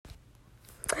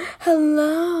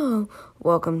Hello.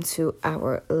 Welcome to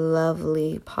our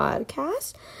lovely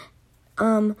podcast.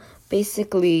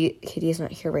 Basically, Katie is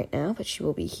not here right now, but she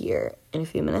will be here in a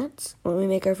few minutes when we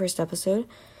make our first episode.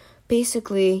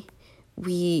 Basically,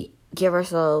 we give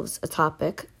ourselves a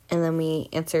topic and then we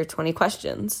answer 20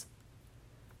 questions.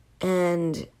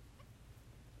 And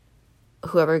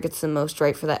whoever gets the most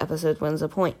right for that episode wins a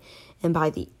point. And by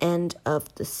the end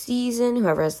of the season,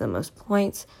 whoever has the most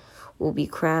points will be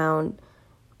crowned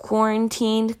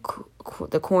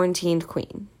the quarantined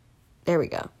queen. There we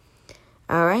go.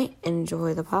 All right,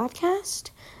 enjoy the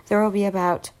podcast. There will be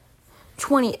about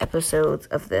 20 episodes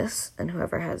of this, and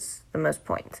whoever has the most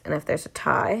points. And if there's a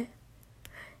tie,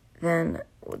 then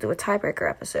we'll do a tiebreaker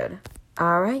episode.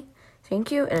 All right,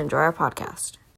 thank you, and enjoy our podcast.